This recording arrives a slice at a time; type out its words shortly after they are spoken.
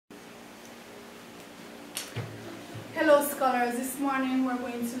Hello scholars, this morning we're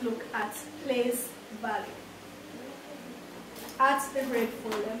going to look at place value at the grade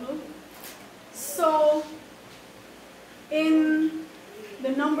 4 level. So in the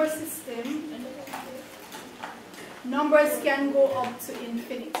number system, numbers can go up to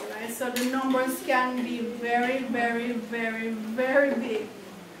infinity, right? So the numbers can be very, very, very, very big.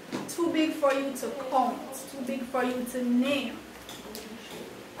 Too big for you to count, too big for you to name.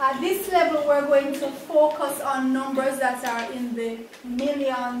 At this level, we're going to focus on numbers that are in the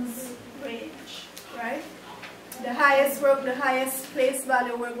millions range, right? The highest place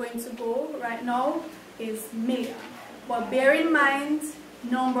value we're going to go right now is million. But bear in mind,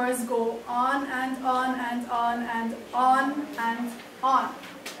 numbers go on and on and on and on and on.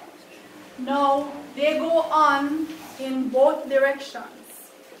 Now, they go on in both directions.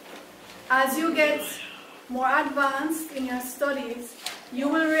 As you get more advanced in your studies, you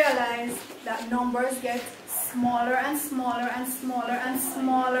will realize that numbers get smaller and smaller and smaller and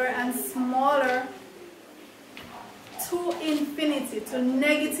smaller and smaller to infinity, to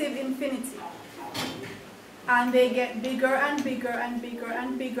negative infinity. And they get bigger and bigger and bigger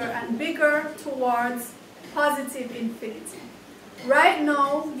and bigger and bigger towards positive infinity. Right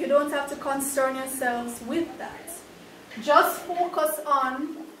now, you don't have to concern yourselves with that. Just focus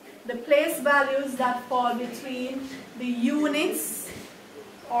on the place values that fall between the units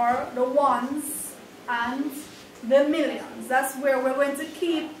or the ones and the millions. That's where we're going to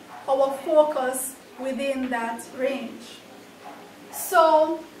keep our focus within that range.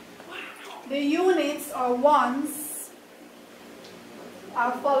 So the units or ones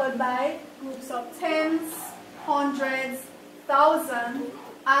are followed by groups of tens, hundreds, thousands,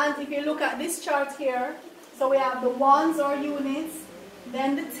 and if you look at this chart here, so we have the ones or units,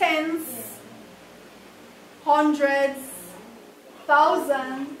 then the tens, hundreds,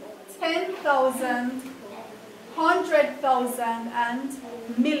 1,000, 10,000, 100,000, and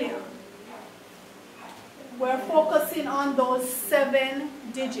million. We're focusing on those 7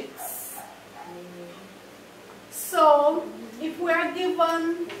 digits. So, if we are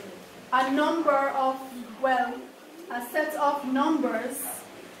given a number of, well, a set of numbers,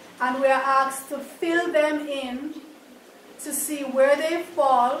 and we are asked to fill them in to see where they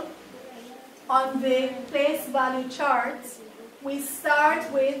fall on the place value chart, we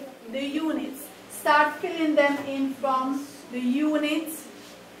start with the units. Start filling them in from the unit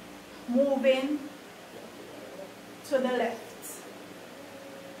moving to the left.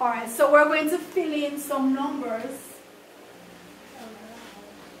 Alright, so we're going to fill in some numbers.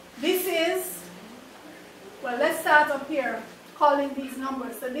 This is, well, let's start up here calling these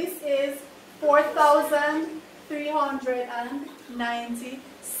numbers. So this is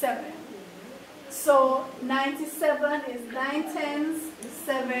 4,397. So 97 is 9 tens,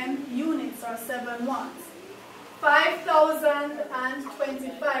 7 units or 7 ones.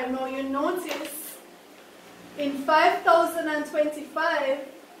 5,025. Now you notice in 5,025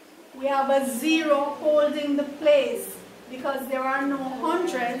 we have a 0 holding the place because there are no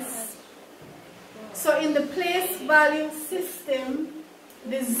hundreds. So in the place value system,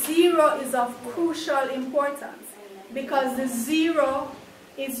 the 0 is of crucial importance because the 0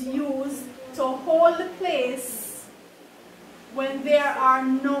 is used to hold the place when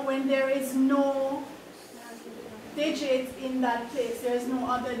there is no digit in that place. There is no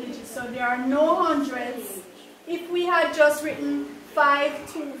other digit. So there are no hundreds. If we had just written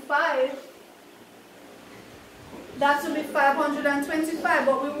 525, that would be 525,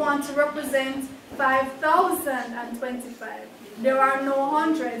 but we want to represent 5,025. There are no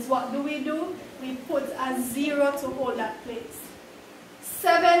hundreds. What do? We put a 0 to hold that place.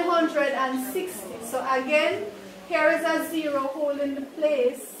 760. So again, here is a 0 holding the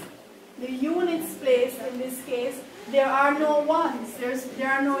place, the units place in this case. There are no ones, there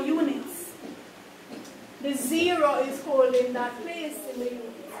are no units. The 0 is holding that place in the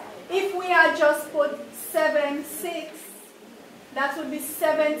units. If we had just put 76, that would be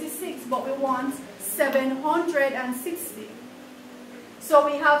 76, but we want 760. So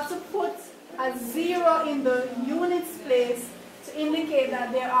we have to put a 0 in the units place to indicate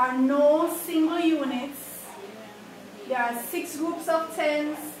that there are no single units. There are 6 groups of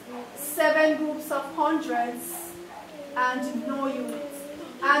tens, 7 groups of hundreds, and no units.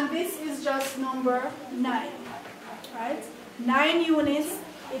 And this is just number 9, right? 9 units.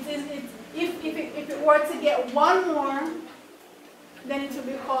 If it were to get one more, then it will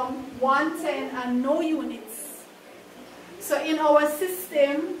become 110 and no units. So in our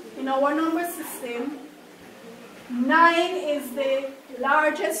system, in our number system, 9 is the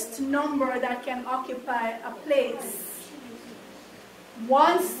largest number that can occupy a place.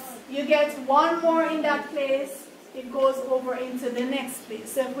 Once you get one more in that place, it goes over into the next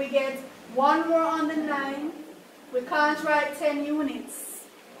place. So if we get one more on the 9, we can't write 10 units.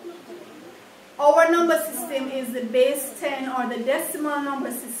 Our number system is the base 10 or the decimal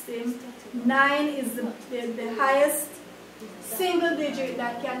number system. 9 is the highest single digit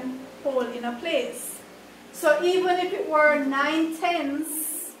that can hold in a place. So even if it were 9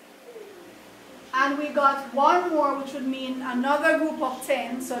 tens and we got one more, which would mean another group of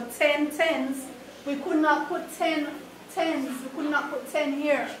 10, so 10 tens, we could not put 10 tens, we could not put 10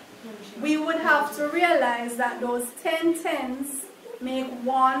 here. We would have to realize that those 10 tens make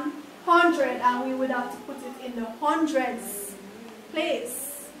 100, and we would have to put it in the hundreds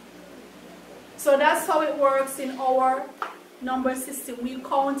place. So that's how it works in our number system. We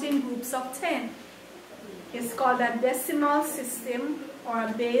count in groups of 10. It's called a decimal system or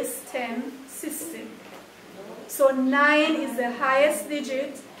a base 10 system. So 9 is the highest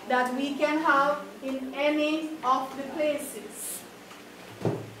digit that we can have in any of the places.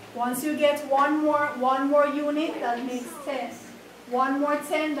 Once you get one more unit, that makes 10. One more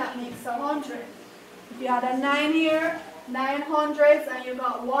 10, that makes 100. If you had a 9 here, 9 hundreds, and you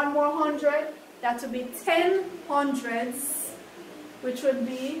got one more 100, that would be 10 hundreds, which would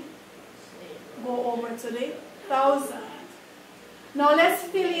be, go over to the 1,000. Now let's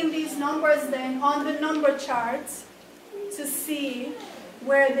fill in these numbers then on the number chart to see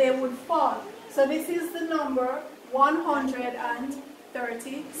where they would fall. So this is the number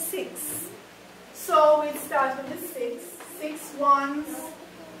 136. So we start with the 6. 6 ones,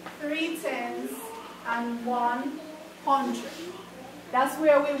 3 tens, and 100. That's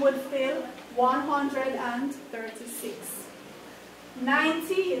where we would fill 136.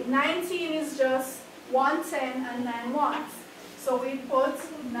 19 is just 1 10 and 9 ones. So we put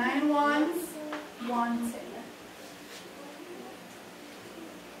 9 ones, 1 10.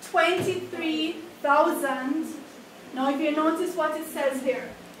 23,000. Now if you notice what it says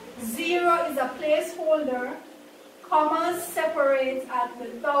here, 0 is a placeholder, commas separate at the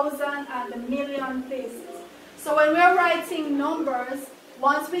 1,000 and the million places. So when we're writing numbers,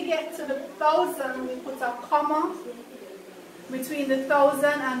 once we get to the 1,000, we put a comma between the 1,000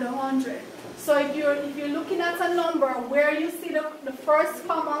 and the 100. So if you're looking at a number where you see the first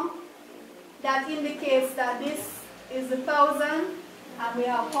comma, that indicates that this is the 1,000 and we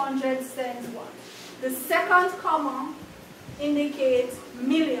have hundreds, tens, ones. The second comma indicates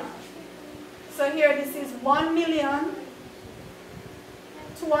million. So here this is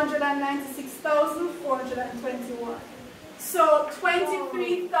 1,296,421. So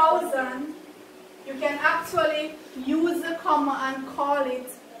 23,000, you can actually use the comma and call it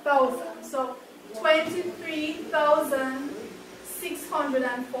 1,000. So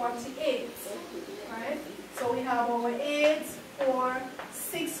 23,648. Right? So we have our 8, 4,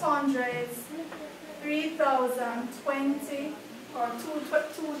 600s, 3,000, 20, or two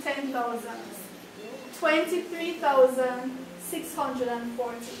 10,000s.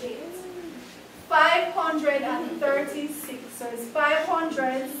 23,648. 536. So it's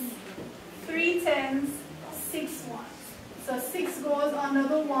 500s, 3 tens, 6 ones. So 6 goes under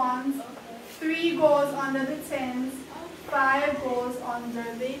the ones, 3 goes under the tens, 5 goes under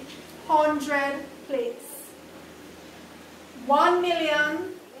the 100 place.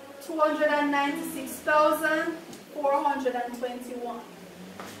 1,296,421.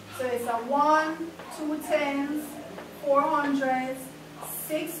 So it's a 1, 2 tens, 400s,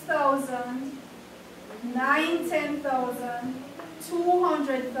 6,000, 9 10,000,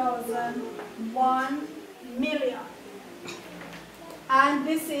 200,000, 1 million. And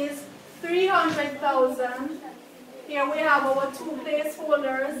this is 300,000. Here we have our 2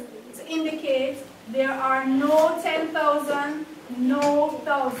 placeholders to indicate there are no 10,000, no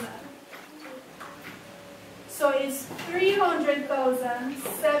 1,000. So it's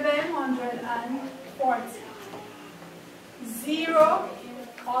 300,740. 0,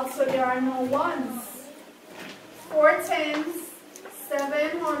 also there are no ones. 4 tens,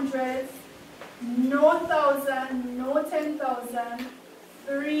 700, no 1,000, no 10,000,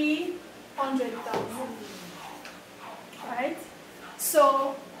 300,000. Right?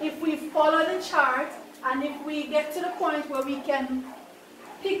 So if we follow the chart and if we get to the point where we can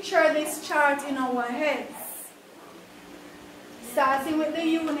picture this chart in our heads, starting with the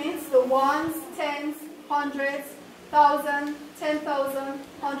units, the ones, tens, hundreds, 1,000, 10,000,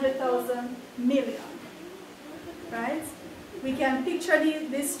 100,000, million. Right? We can picture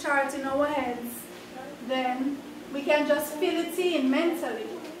this chart in our heads, then we can just fill it in mentally.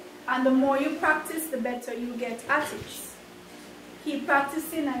 And the more you practice, the better you get at it. Keep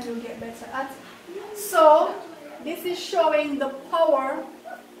practicing and you'll get better at it. So, this is showing the power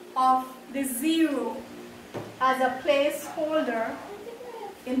of the 0. as a placeholder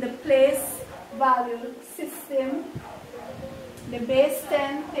in the place value system, the base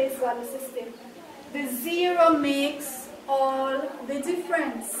 10 place value system. The 0 makes all the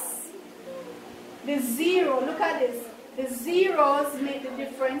difference. The 0, look at this. The zeros make the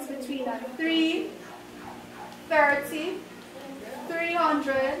difference between a 3, 30,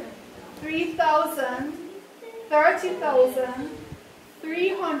 300, 3,000, 30,000,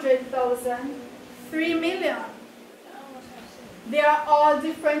 300,000, 3 million. They are all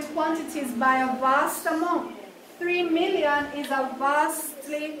different quantities by a vast amount. 3 million is a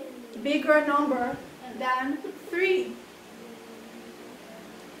vastly bigger number than 3.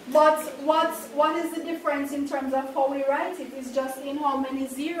 But what is the difference in terms of how we write it? It's just in how many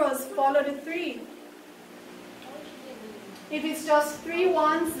zeros follow the 3. If it's just 3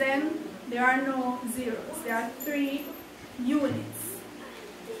 ones, then there are no zeros. There are 3 units.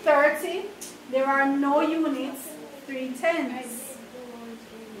 30, there are no units, 3 tens.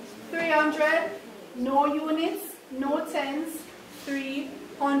 300, no units, no tens, 3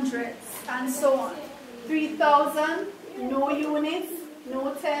 hundreds, and so on. 3,000, no units,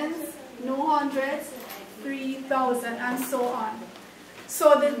 no tens, no hundreds, 3,000, and so on.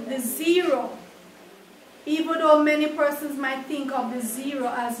 So the 0, even though many persons might think of the 0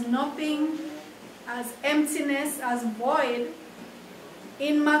 as nothing, as emptiness, as void,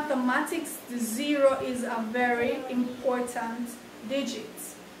 in mathematics, the 0 is a very important digit.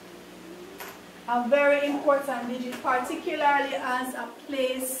 A very important digit, particularly as a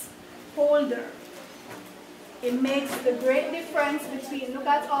placeholder. It makes the great difference between, look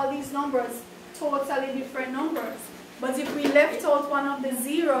at all these numbers, totally different numbers. But if we left out one of the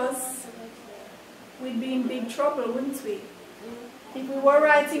zeros, we'd be in big trouble, wouldn't we? If we were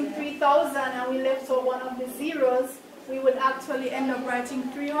writing 3,000 and we left out one of the zeros, we would actually end up writing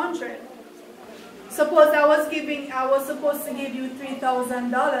 300. Suppose I was supposed to give you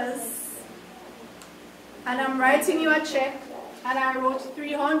 $3,000, and I'm writing you a check, and I wrote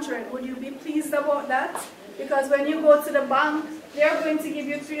 300. Would you be pleased about that? Because when you go to the bank, they're going to give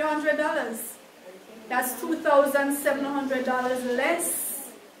you $300. That's $2,700 less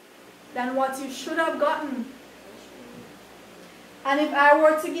than what you should have gotten. And if I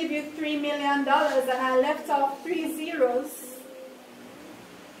were to give you $3 million and I left off 3 zeros,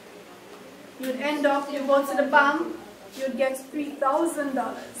 you'd end up, you go to the bank, you'd get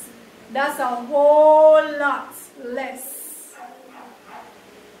 $3,000. That's a whole lot less.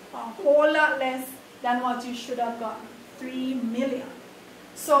 A whole lot less than what you should have gotten. 3 million.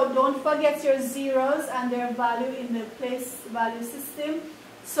 So don't forget your zeros and their value in the place value system.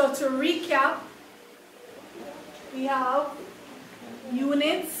 So to recap, we have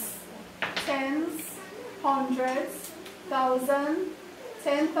units, tens, hundreds, thousand,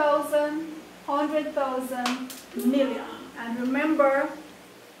 10,000, 100,000, million. And remember,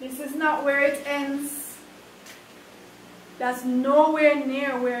 this is not where it ends. That's nowhere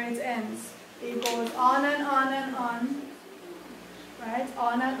near where it ends. It goes on and on and on. Right?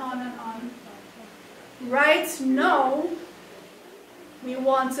 On and on and on. Right now, we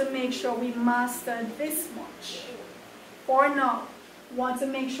want to make sure we master this much. For now, we want to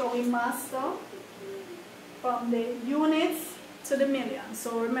make sure we master from the units to the million.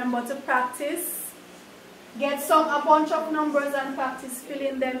 So remember to practice. Get a bunch of numbers and practice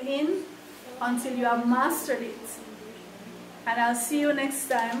filling them in until you have mastered it. And I'll see you next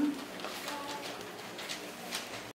time.